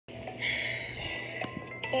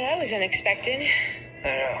Well, that was unexpected. I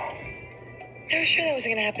know. I was sure that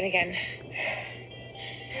wasn't going to happen again.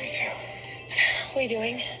 Me too. What are you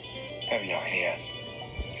doing? I have no idea.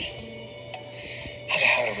 How the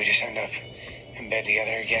hell did we just end up in bed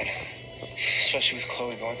together again? Especially with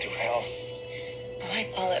Chloe going through hell. Oh, I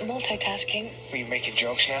call it multitasking. Are you making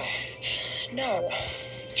jokes now? No.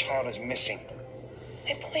 The child is missing.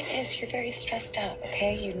 My point is, you're very stressed out,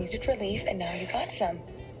 okay? You needed relief, and now you got some.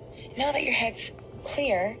 Now that your head's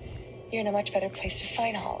clear, you're in a much better place to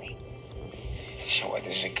find Holly. So what,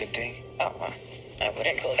 this is a good thing? Oh, I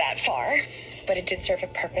wouldn't go that far, but it did serve a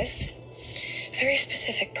purpose. A very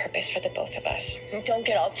specific purpose for the both of us. Don't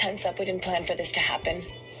get all tense up. We didn't plan for this to happen.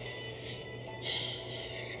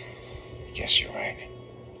 I guess you're right.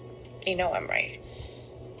 You know I'm right.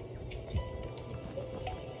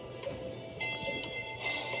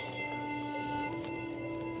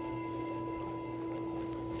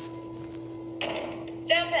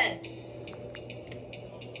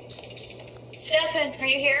 Stefan, are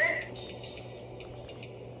you here?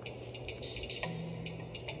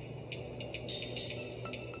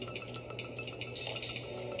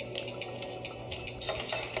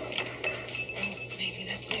 Maybe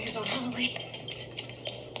that's news on Holly.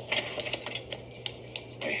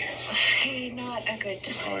 Hey, not a good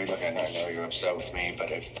time. Chloe, look, I know you're upset with me,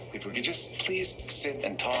 but if we could just please sit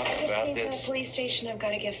and talk about this. At the police station, I've got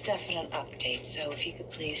to give Stefan an update, so if you could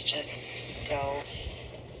please just go.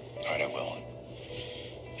 All right, I will.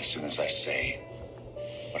 As soon as I say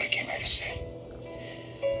what I came here to say.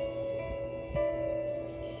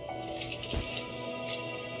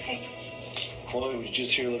 Hey. Chloe was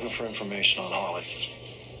just here looking for information on Holly.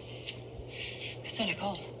 I sent a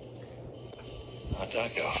call. How'd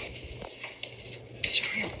that go?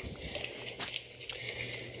 Surreal.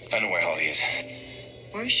 I know where Holly is.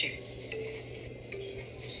 Where is she?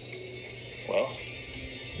 Well,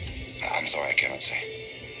 I'm sorry, I cannot say.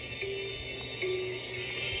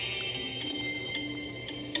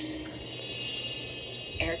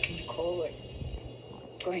 Eric and Nicole are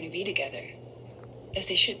going to be together, as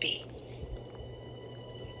they should be.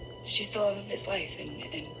 She's the love of his life, and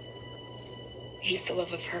he's the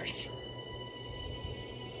love of hers.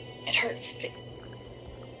 It hurts, but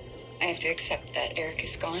I have to accept that Eric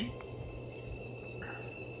is gone.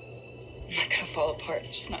 I'm not gonna fall apart.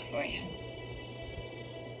 It's just not who I am.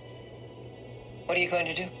 What are you going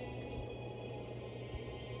to do?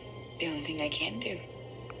 The only thing I can do.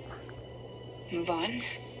 Move on.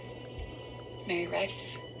 Marry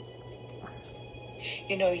Rex.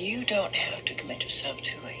 You know, you don't have to commit yourself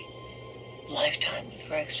to a lifetime with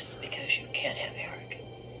Rex just because you can't have Eric.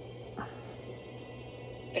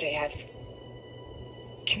 But I have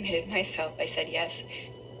committed myself. I said yes.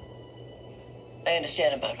 I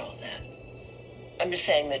understand about all that. I'm just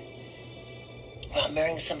saying that, well,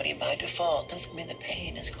 marrying somebody by default doesn't mean the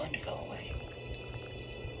pain is going to go away.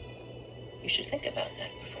 You should think about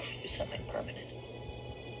that before you do something permanent.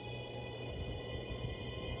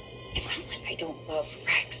 It's not like I don't love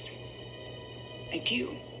Rex. I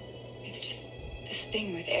do. It's just this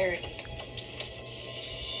thing with Eric is...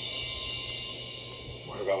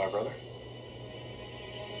 What about my brother?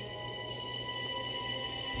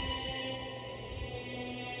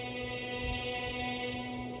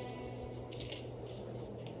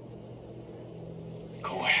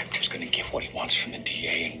 Go Hector's gonna get what he wants from the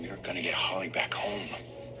DA, and we're gonna get Holly back home.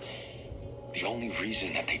 The only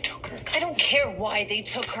reason that they took her... I don't care why they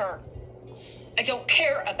took her. I don't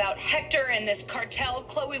care about Hector and this cartel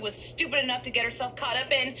Chloe was stupid enough to get herself caught up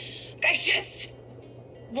in. I just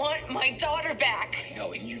want my daughter back. I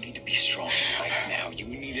know, and you need to be strong right now. You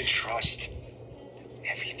need to trust.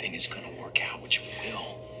 Everything is gonna work out, which it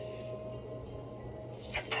will.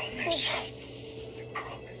 I promise. I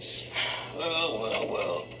promise.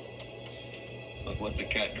 Well. Look what the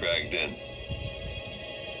cat dragged in.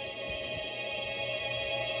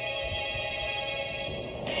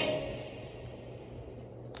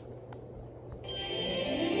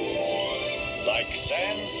 Like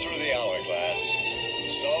sands through the hourglass,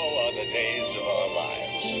 so are the days of our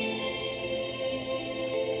lives.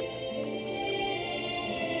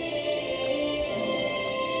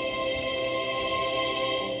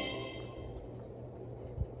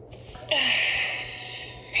 I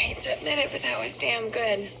hate to admit it, but that was damn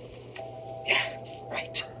good. Yeah,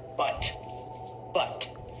 right. But,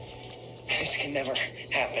 this can never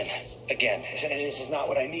happen again. This is not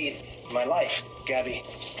what I need in my life, Gabby.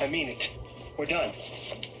 I mean it. We're done.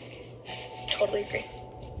 Totally agree.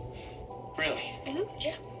 Really?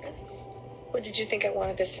 Yeah. What, did you think I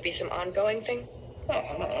wanted this to be some ongoing thing? No,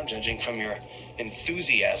 I'm not judging from your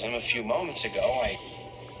enthusiasm a few moments ago. I